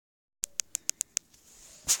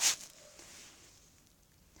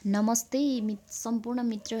नमस्ते सम्पूर्ण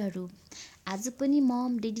मित्रहरू। आज पनि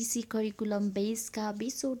म DDC curriculum बेसका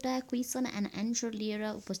 20वटा question and answer लिएर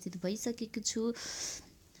उपस्थित भइसकेको छु।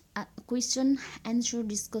 क्वेसन एन्सर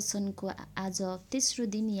डिस्कसनको आज तेस्रो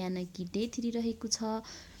दिन यानि कि डे 3 रहेको छ।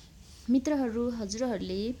 मित्रहरू,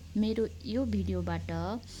 हजुरहरूले मेरो यो भिडियोबाट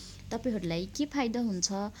तपाईहरूलाई के फाइदा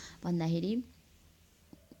हुन्छ भन्दाखेरि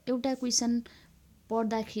एउटा क्वेसन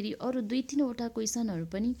पढ्दाखेरि अरू 2-3वटा क्वेसनहरू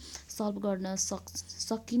पनि सल्भ गर्न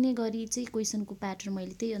सकिने गरी चाहिँ क्वेसनको प्याटर्न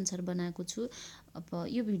मैले त्यही अनुसार बनाएको छु। अब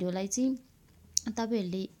यो भिडियोलाई चाहिँ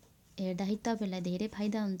तपाईहरूले हेर्दाखेरि तपाईहरूलाई धेरै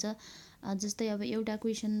फाइदा हुन्छ। जस्तै अब एउटा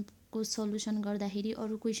क्वेसनको सल्युसन गर्दाखेरि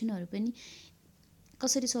अरू क्वेसनहरू पनि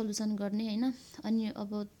कसरी सल्युसन गर्ने हैन। अनि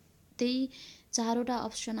अब त्यही 4वटा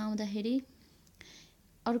अप्सन आउँदाखेरि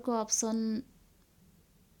अर्को अप्सन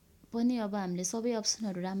पनि अब हामीले सबै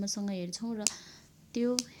अप्सनहरू राम्रोसँग हेर्छौँ र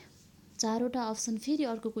त्यो 4वटा अप्सन फेरि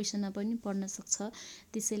अर्को क्वेसनमा पनि पढ्न सक्छ।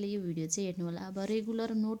 त्यसैले यो भिडियो चाहिँ हेर्नु होला। अब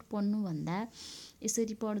रेगुलर नोट पढ्नु भन्दा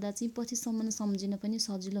यसरी पढ्दा चाहिँ पछिसम्म सम्झिन पनि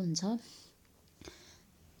सजिलो हुन्छ।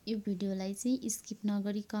 यो भिडियोलाई चाहिँ स्किप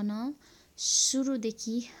नगरिकन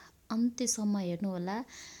सुरुदेखि अन्त्यसम्म हेर्नु होला।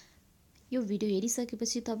 यो भिडियो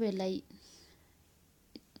हेरिसकेपछि तपाईहरूलाई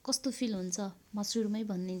कस्तो फिल हुन्छ म सुरुमै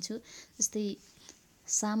भनिदिन्छु। जस्तै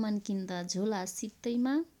सामान किन्दा झोला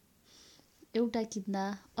सित्तैमा, एउटा किन्दा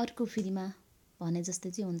अर्को फ्रीमा भने जस्तै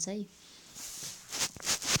चाहिँ हुन्छ है।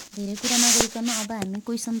 धेरै कुरा नगरिकन अब हामी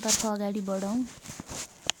क्वेसनतर्फ अगाडि बढौँ।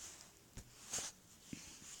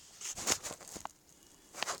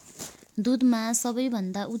 दुधमा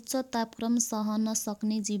सबैभन्दा उच्च तापक्रम सहन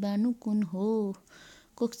सक्ने जीवाणु कुन हो?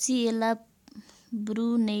 कोक्सिएला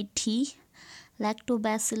ब्रुनेटी,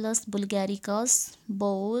 lactobacillus बुल्गारिकस,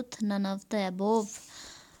 both, non of the above.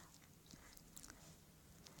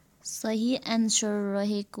 सही एन्सर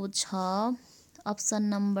रहेको छ अप्सन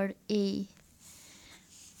नम्बर ए,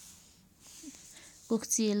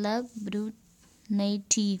 कोक्सिएला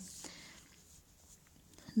ब्रुनेटी।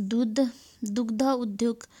 दुग्ध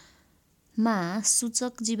उद्योगमा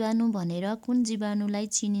सूचक जीवाणु भनेर कुन जीवाणुलाई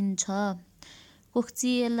चिनिन्छ?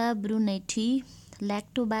 कोक्सिएला ब्रुनेटी,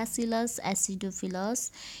 lactobacillus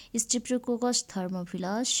acidophilus, Streptococcus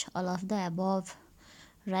thermophilus, all of the above.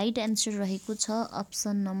 Right answer रहेको छ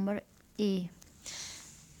अप्सन नम्बर ए।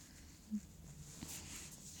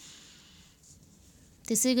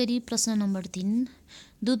 त्यसै गरी प्रश्न नम्बर 3,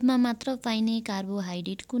 दुधमा मात्र पाइने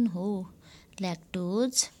कार्बोहाइड्रेट कुन हो?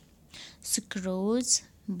 Lactose, sucrose,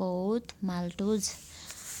 both, maltose.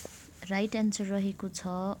 Right answer रहेको छ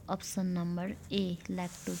अप्सन नम्बर ए,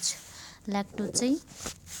 ल्याक्टोज। ल्याक्टोज चाहिँ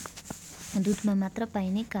दुधमा मात्र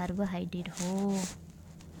पाइने कार्बोहाइड्रेट हो।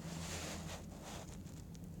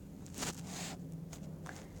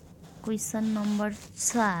 क्वेसन नम्बर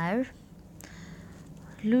 4,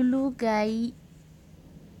 लुलु गाईले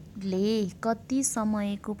कति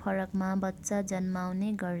समयको फरकमा बच्चा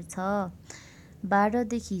जन्माउने गर्छ? 12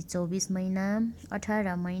 देखि 24 महिना,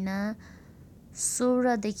 18 महिना,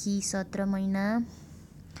 16 देखि 17 महिना,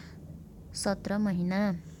 17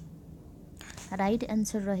 महिना। राइट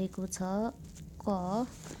एन्सर रहेको छ क,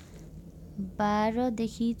 12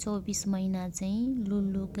 देखि 24 महिना चाहिँ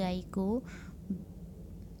लुलु गाईको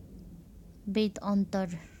बेद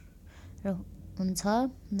अन्तर हुन्छ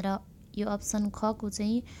र यो अप्सन ख को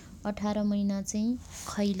चाहिँ 18 महिना चाहिँ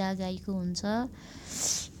खैला गाईको हुन्छ।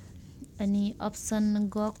 अनि अप्सन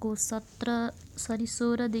ग को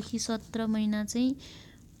 16 देखि 17 महिना चाहिँ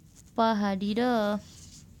पहाडी र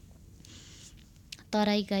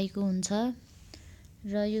तराई गाईको हुन्छ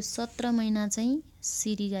र यो 17 महिना चाहिँ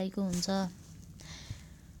सिरी गाईको हुन्छ।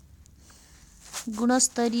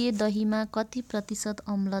 गुणस्तरीय दहीमा कति प्रतिशत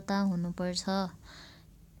अम्लता हुनुपर्छ?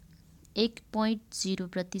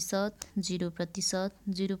 1.0%, 0%, 0.6%,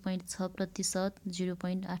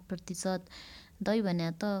 0.8%। दही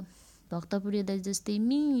भने त भक्तपुरी दही जस्तै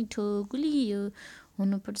मिठो गुलियो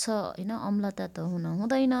हुनुपर्छ होइन, अम्लता त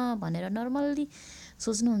हुँदैन भनेर नर्मल्ली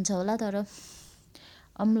सोच्नुहुन्छ होला। तर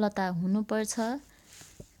अम्लता हुनुपर्छ।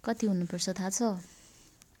 कति हुनुपर्छ थाहा छ?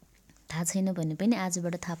 थाहा छैन भने पनि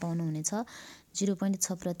आजबाट थाहा पाउनुहुनेछ।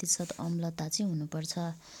 0.6% अम्लता चाहिँ हुनुपर्छ।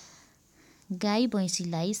 गाई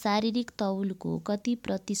भैँसीलाई शारीरिक तौलको कति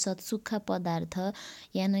प्रतिशत सुक्खा पदार्थ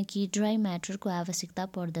यानि कि ड्राई म्याटरको आवश्यकता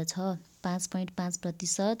पर्दछ?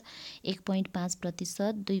 5.5%,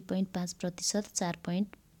 1.5%, 2.5%,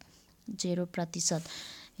 4.0%।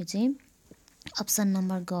 यो चाहिँ अप्सन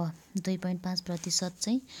नम्बर ग, 2.5%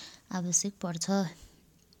 चाहिँ आवश्यक पर्छ।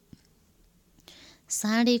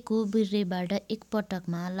 साँढेको बिर्रेबाट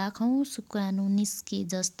एकपटकमा लाखौँ शुक्राणु निस्के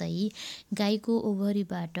जस्तै गाईको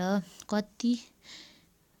ओभरीबाट कतिवटा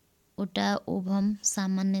ओभम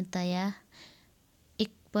सामान्यतया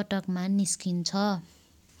पटकमा निस्किन्छ।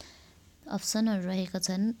 अप्सनहरू रहेका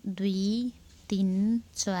छन् 2, 3,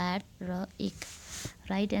 4 र 1।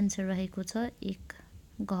 राइट एन्सर रहेको छ 1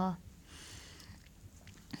 घ।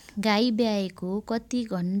 गाई ब्याएको कति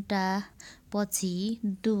घण्टा पछि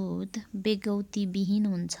दुध बेगौतीविहीन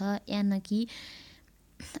हुन्छ यानकि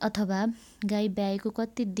अथवा गाई ब्याएको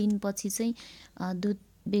कति दिनपछि चाहिँ दुध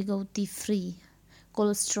बेगौती फ्री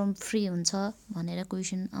कोलेस्ट्रम फ्री हुन्छ भनेर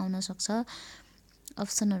क्वेसन आउन सक्छ।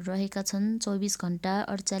 अप्सनहरू रहेका छन् 24 घण्टा,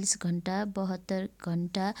 48 घण्टा, 72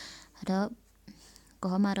 घण्टा र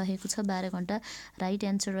घमा रहेको छ 12 घण्टा। राइट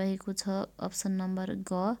एन्सर रहेको छ अप्सन नम्बर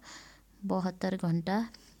ग 72 घण्टा।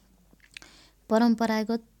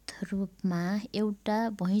 परम्परागत रूपमा एउटा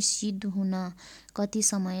भैँसी दुहुन कति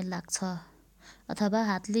समय लाग्छ अथवा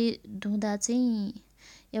हातले दुहुँदा चाहिँ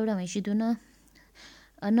एउटा भैँसी दुहुन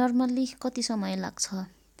नर्मल्ली कति समय लाग्छ?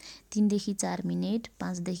 3 देखि 4 मिनेट,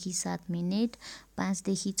 5 देखि 7 मिनेट, 5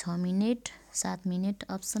 देखि 6 मिनेट, 7 मिनेट।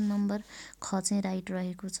 अप्सन नम्बर ख चाहिँ राइट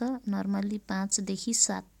रहेको छ। नर्मल्ली 5 देखि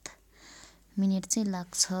 7 मिनेट चाहिँ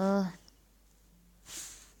लाग्छ।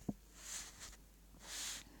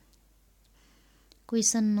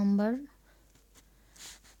 Question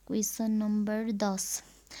number 10।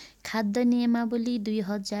 खाद्य नियमावली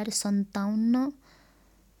 2057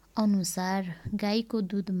 अनुसार गाईको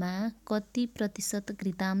दुधमा कति प्रतिशत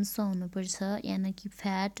घृतांश हुनुपर्छ यानकि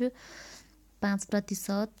फ्याट?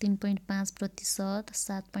 5%, 3.5%,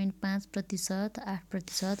 7.5%,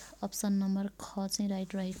 8%। अप्सन नम्बर ख चाहिँ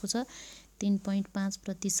राइट रहेको छ।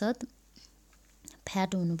 3.5%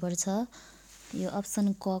 फ्याट हुनुपर्छ। यो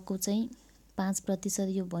अप्सन क को चाहिँ 5%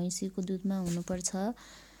 यो भैँसीको दुधमा हुनुपर्छ।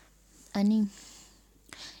 अनि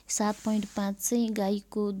 7.5 चाहिँ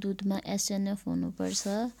गाईको दुधमा एसएनएफ हुनुपर्छ।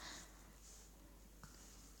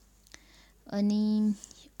 अनि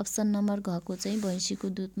अप्सन नम्बर घ को चाहिँ भैँसीको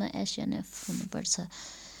दुधमा एसएनएफ हुनुपर्छ।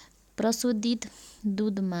 प्रशोधित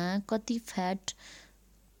दुधमा कति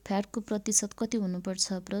फ्याटको प्रतिशत कति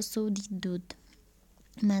हुनुपर्छ? प्रशोधित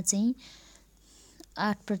दुधमा चाहिँ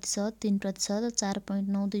 8%, 3%,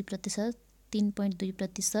 4.92%,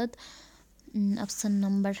 3.2%। अप्सन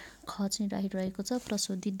नम्बर ख चाहिँ राइट रहेको छ।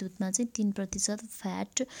 प्रशोधित दुधमा चाहिँ 3%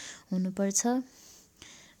 फ्याट हुनुपर्छ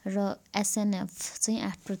र एसएनएफ चाहिँ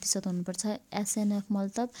 8% हुनुपर्छ। एसएनएफ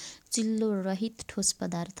मतलब चिल्लो रहित ठोस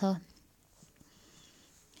पदार्थ।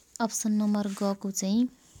 अप्सन नम्बर ग को चाहिँ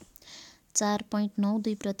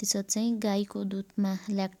 4.92% चाहिँ गाईको दुधमा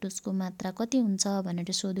ल्याक्टोजको मात्रा कति हुन्छ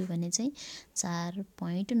भनेर सोध्यो भने चाहिँ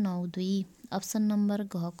 4.92। अप्सन नम्बर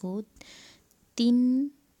घ को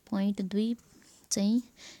 3.2 चाहिँ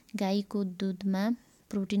गाईको दुधमा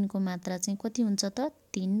प्रोटिनको मात्रा चाहिँ कति हुन्छ त?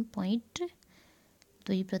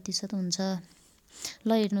 3.2% हुन्छ।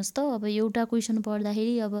 ल हेर्नुहोस् त, अब एउटा क्वेसन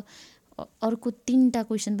पढ्दाखेरि अब अर्को 3टा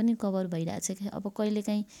क्वेसन पनि कभर भइरहेछ क्या। अब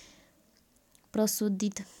कहिलेकाहीँ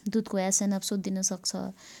प्रशोधित दुधको एसएनएफ सोधिन सक्छ,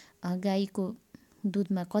 गाईको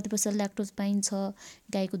दुधमा कति प्रतिशत ल्याक्टोज पाइन्छ,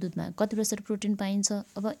 गाईको दुधमा कति प्रतिशत प्रोटिन पाइन्छ।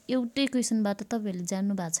 अब एउटै क्वेसनबाट तपाईँहरूले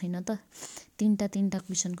जान्नु भएको छैन त 3टा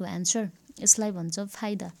क्वेसनको एन्सर। यसलाई भन्छ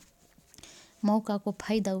फाइदा। मौकाको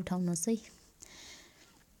फाइदा उठाउनुहोस् है।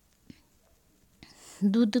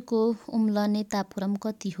 दुधको उम्लने तापक्रम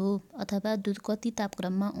कति हो अथवा दुध कति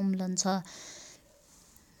तापक्रममा उम्लन्छ?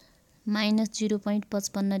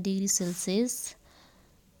 -0.55 डिग्री सेल्सियस,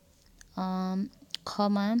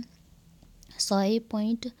 खमा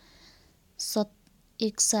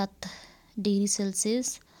 100.17 degree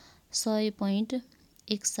Celsius,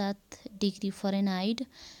 100.17 degree Fahrenheit,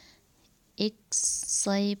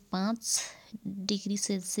 105 degree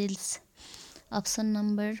Celsius. Option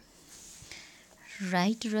number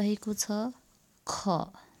right रहेको छ ख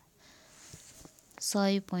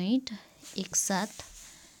 100.17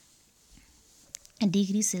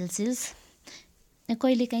 डिग्री सेल्सियस।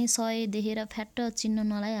 कहिलेकाहीँ 100 देखेर फ्याट्ट चिन्ह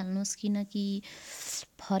नलाइहाल्नुहोस्, किनकि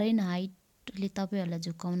फरेनहाइटले तपाईँहरूलाई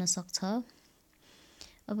झुक्काउन सक्छ।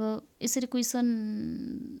 अब यसरी क्वेसन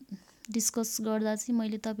डिस्कस गर्दा चाहिँ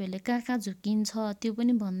मैले तपाईँहरूले कहाँ झुक्किन्छ त्यो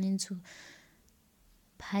पनि भनिदिन्छु।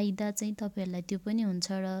 फाइदा चाहिँ तपाईँहरूलाई त्यो पनि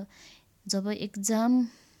हुन्छ। र जब एक्जाम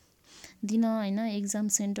दिन होइन, एक्जाम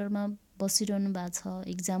सेन्टरमा बसिरहनु भएको छ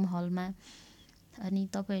एक्जाम हलमा, अनि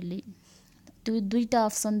तपाईँहरूले त्यो 2टा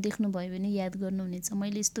अप्सन देख्नुभयो भने याद गर्नुहुनेछ,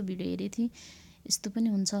 मैले यस्तो भिडियो हेरेको थिएँ, यस्तो पनि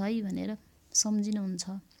हुन्छ है भनेर सम्झिनुहुन्छ।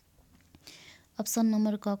 अप्सन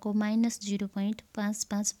नम्बर क को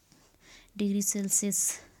 -0.55 डिग्री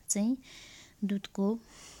सेल्सियस चाहिँ दुधको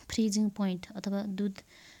फ्रिजिङ पोइन्ट अथवा दुध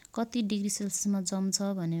कति डिग्री सेल्सियसमा जम्छ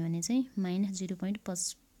भन्यो भने चाहिँ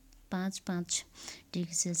 -0.55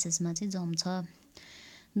 डिग्री सेल्सियसमा चाहिँ जम्छ।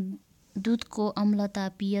 दुधको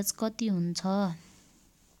अम्लता pH कति हुन्छ?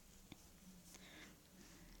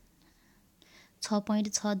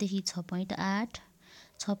 6.6 देखि 6.8,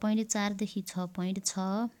 6.4 देखि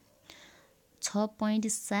 6.6,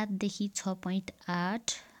 6.7 देखि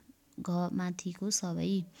 6.8 घ माथिको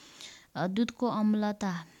सबै। दुधको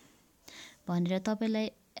अम्लता भनेर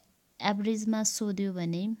तपाईँलाई एभरेजमा सोध्यो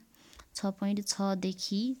भने 6.6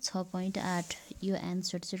 देखि 6.8 यो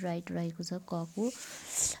एन्सर चाहिँ राइट रहेको छ क को।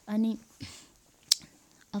 अनि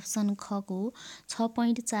अप्सन ख को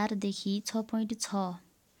 6.4 देखि 6.6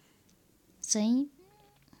 चाहिँ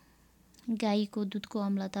गाईको दुधको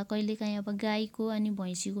अम्लता। कहिलेकाहीँ अब गाईको अनि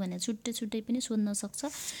भैँसीको भनेर छुट्टै छुट्टै पनि सोध्न सक्छ।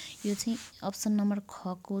 यो चाहिँ अप्सन नम्बर ख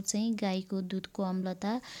को चाहिँ गाईको दुधको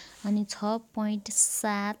अम्लता। अनि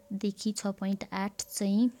 6.7 देखि 6.8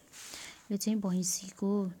 चाहिँ यो चाहिँ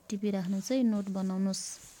भैँसीको। टिपिराख्नुहोस् है, नोट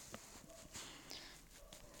बनाउनुहोस्।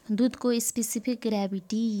 दुधको स्पेसिफिक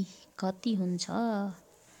ग्राभिटी कति हुन्छ?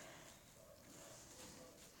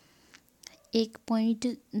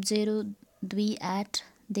 1.028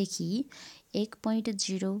 देखि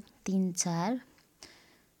 1.034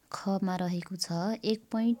 खमा रहेको छ।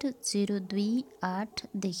 1.028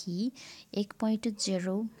 देखि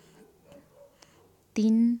 1.030,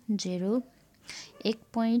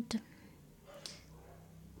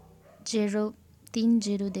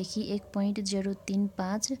 1.030 देखि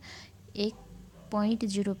 1.035,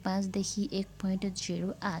 1.05 देखि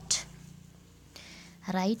 1.08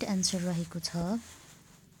 राइट एन्सर रहेको छ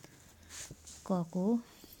क को।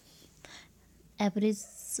 एभरेज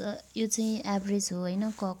यो चाहिँ एभरेज हो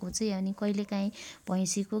होइन, क को चाहिँ। अनि कहिलेकाहीँ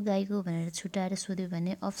भैँसीको गाईको भनेर छुट्याएर सोध्यो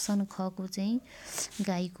भने अप्सन ख को चाहिँ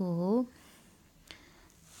गाईको हो।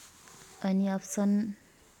 अनि अप्सन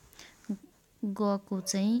ग को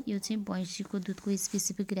चाहिँ यो चाहिँ भैँसीको दुधको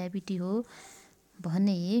स्पेसिफिक ग्राभिटी हो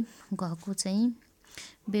भने घ को चाहिँ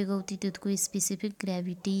बेगौती दुधको स्पेसिफिक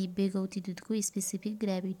ग्राभिटी। बेगौती दुधको स्पेसिफिक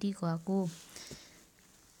ग्राभिटी घ को।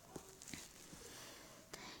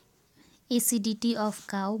 Acidity of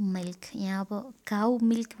cow milk. यहाँ अब काउ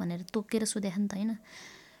मिल्क भनेर तोकेर सोधेको नि त होइन।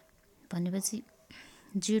 भनेपछि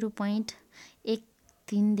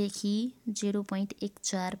 0.13 देखि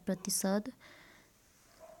 0.14%,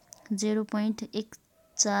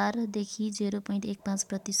 0.14 देखि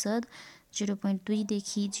 0.15%, 0.2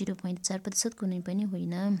 देखि 0.4% कुनै पनि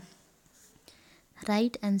होइन।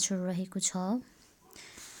 राइट एन्सर रहेको छ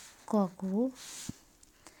क को।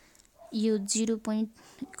 यो 0.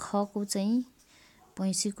 ख को चाहिँ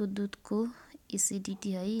भैँसीको दुधको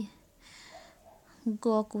एसिडिटी है।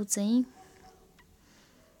 ग को चाहिँ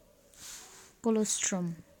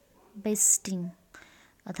कोलोस्ट्रम बेस्टिङ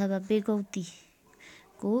अथवा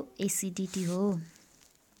बेगौतीको एसिडिटी हो।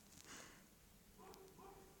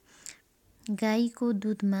 गाईको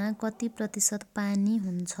दुधमा कति प्रतिशत पानी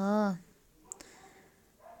हुन्छ?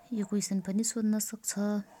 यो क्वेसन पनि सोध्न सक्छ।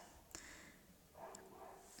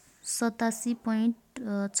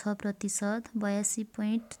 87.6%,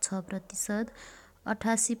 82.6%,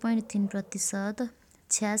 88.3%,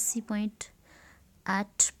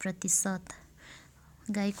 86.8%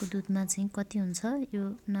 गाईको दुधमा चाहिँ कति हुन्छ?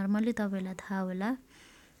 यो नर्मली तपाईँलाई थाहा होला।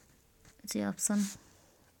 चाहिँ अप्सन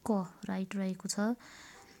क राइट रहेको छ।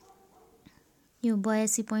 यो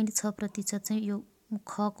 82.6% चाहिँ यो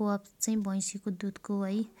ख को चाहिँ भैँसीको दुधको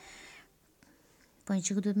है।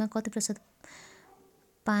 भैँसीको दुधमा कति प्रतिशत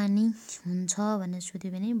पानी हुन्छ भनेर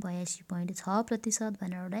सोध्यो भने 82.6%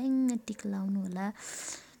 भनेर ड्याङ्ग टिक लाउनु होला।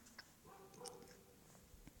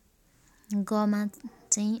 गमा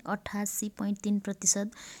चाहिँ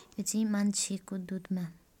 88.3% यो चाहिँ मान्छेको दुधमा।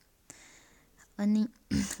 अनि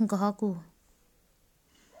घको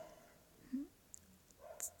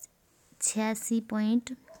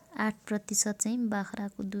 86.8% चाहिँ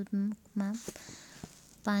बाख्राको दुधमा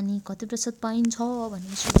पानी कति प्रतिशत पाइन्छ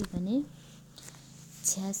भनेर सोध्यो भने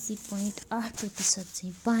 86.8%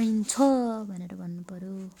 चाहिँ पाइन्छ भनेर भन्नु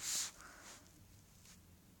पर्यो।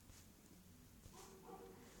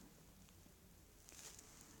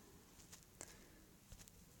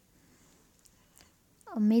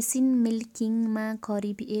 मेसिन मिल्किङमा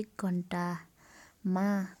करिब 1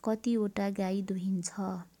 घण्टामा कतिवटा गाई दुहिन्छ?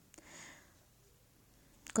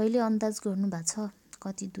 कहिले अन्दाज गर्नुभएको छ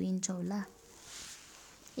कति दुहिन्छ होला?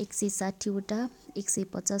 160 वटा,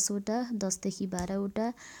 150 वटा, 10 देखि 12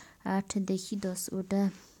 वटा, 8 देखि 10 वटा।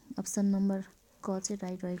 अप्सन नम्बर क चाहिँ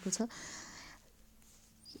राइट रहेको छ।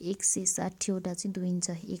 160 वटा चाहिँ दुहिन्छ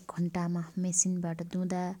 1 घण्टामा मेसिनबाट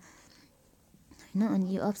दुहुँदा होइन।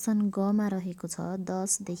 अनि यो अप्सन ग मा रहेको छ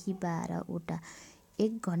 10 देखि 12 वटा।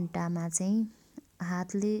 1 घण्टामा चाहिँ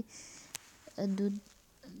हातले दुध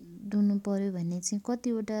दुहुनु पर्यो भने चाहिँ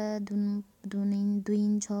कतिवटा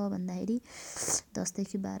दुहिन्छ भन्दाखेरि 10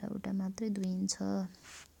 देखि 12 वटा मात्रै दुहिन्छ।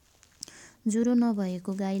 ज्वरो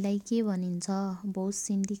नभएको गाईलाई के भनिन्छ? Bose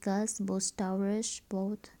इन्डिकास, Bose टाउरस,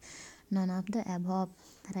 both, non of the above.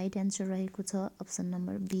 Right answer रहेको छ अप्सन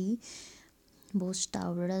नम्बर बी, बोस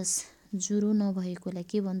टाउरस। ज्वरो नभएकोलाई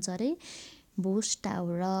के भन्छ अरे? बोस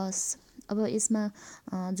टाउरस। अब यसमा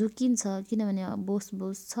झुकिन्छ किनभने बोस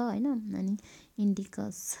बोस छ होइन, अनि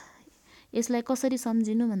इन्डिकस। यसलाई कसरी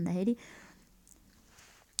सम्झिनु भन्दाखेरि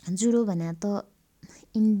ज्वरो भने त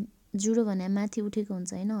ज्वरो भने माथि उठेको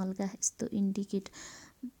हुन्छ होइन, हल्का यस्तो इन्डिकेट,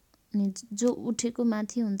 अनि जो उठेको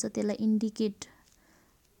माथि हुन्छ त्यसलाई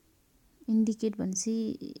इन्डिकेट भनेपछि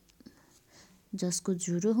जसको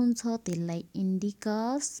ज्वरो हुन्छ त्यसलाई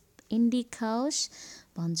इन्डिकस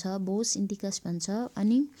भन्छ, बोस इन्डिकस भन्छ,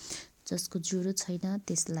 अनि जसको ज्वरो छैन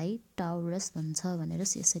त्यसलाई टाउरस भन्छ भनेर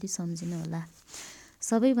यसरी सम्झिनु होला।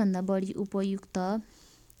 सबैभन्दा बढी उपयुक्त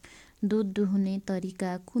दुध दुहुने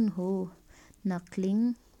तरिका कुन हो? नक्लिङ,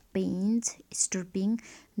 Pench, stripping,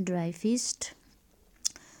 dry fist.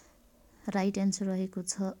 Right answer रहेको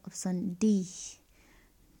छ अप्सन डी,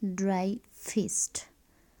 ड्राई फिस्ट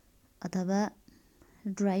अथवा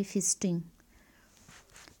ड्राई फिस्टिङ।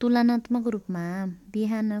 तुलनात्मक रूपमा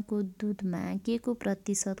बिहानको दुधमा के को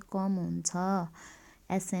प्रतिशत कम हुन्छ?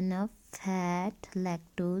 SNF, fat,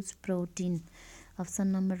 lactose, protein. Option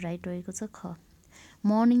number right रहेको छ ख।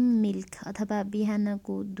 मर्निङ मिल्क अथवा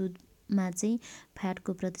बिहानको दुधमा चाहिँ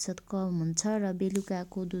फ्याटको प्रतिशत कम हुन्छ र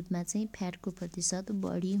बेलुकाको दुधमा चाहिँ फ्याटको प्रतिशत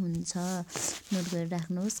बढी हुन्छ। नोट गरेर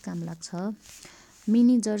राख्नुहोस्, काम लाग्छ।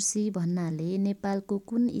 मिनी जर्सी भन्नाले नेपालको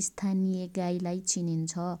कुन स्थानीय गाईलाई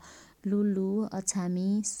चिनिन्छ? लुलु, अछामी,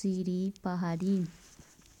 सिरी, पहाडी।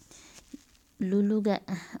 लुलु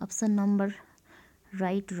अप्सन नम्बर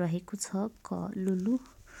राइट रहेको छ क, लुलु।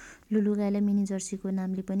 लुलु गाईलाई मिनी जर्सीको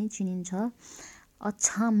नामले पनि चिनिन्छ।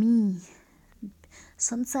 अछामी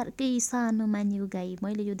संसारकै सानो मानिएको गाई,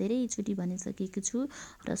 मैले यो धेरैचोटि भनिसकेको छु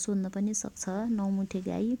र सोध्न पनि सक्छ, नौमुठे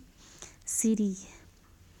गाई। सिरी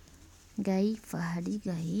गाई, पहाडी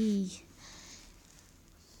गाई।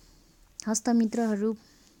 हस्त मित्रहरू,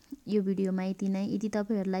 यो भिडियोमा यति नै। यदि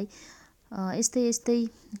तपाईँहरूलाई यस्तै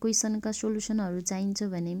क्वेसनका सोल्युसनहरू चाहिन्छ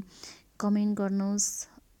भने कमेन्ट गर्नुहोस्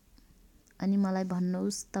अनि मलाई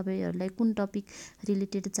भन्नुहोस् तपाईँहरूलाई कुन टपिक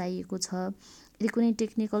रिलेटेड चाहिएको छ। यदि कुनै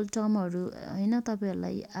टेक्निकल टर्महरू होइन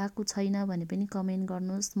तपाईँहरूलाई आएको छैन भने पनि कमेन्ट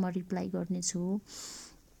गर्नुहोस्, म रिप्लाई गर्नेछु।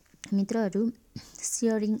 मित्रहरू,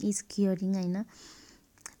 सेयरिङ इज केयरिङ होइन,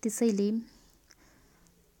 त्यसैले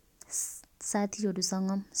साथीहरूसँग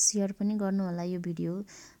सेयर पनि गर्नुहोला यो भिडियो।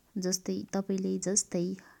 तपाईँले जस्तै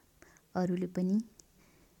अरूले पनि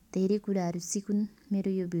धेरै कुराहरू सिकुन्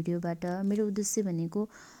मेरो यो भिडियोबाट। मेरो उद्देश्य भनेको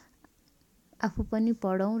आफू पनि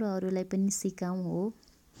पढौँ र अरूलाई पनि सिकाउँ हो।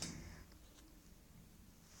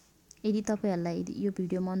 यदि तपाईँहरूलाई यो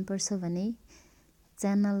भिडियो मनपर्छ भने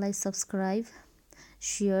च्यानललाई सब्सक्राइब,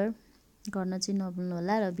 सेयर गर्न चाहिँ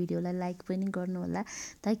नभुल्नुहोला र भिडियोलाई लाइक पनि गर्नुहोला,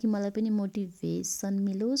 ताकि मलाई पनि मोटिभेसन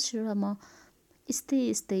मिलोस् र म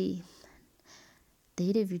यस्तै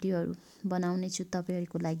धेरै भिडियोहरू बनाउने छु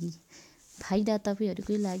तपाईँहरूको लागि। फाइदा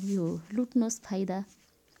तपाईँहरूकै लागि हो, लुट्नुहोस् फाइदा,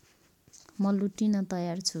 म लुटिन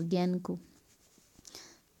तयार छु ज्ञानको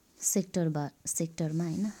सेक्टरमा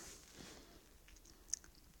होइन।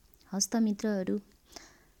 हस्त मित्रहरू,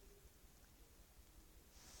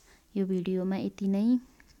 यो भिडियोमा यति नै।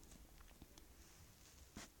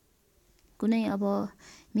 कुनै अब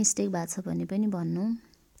मिस्टेक भएको छ भने पनि भन्नु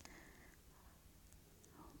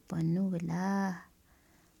होला।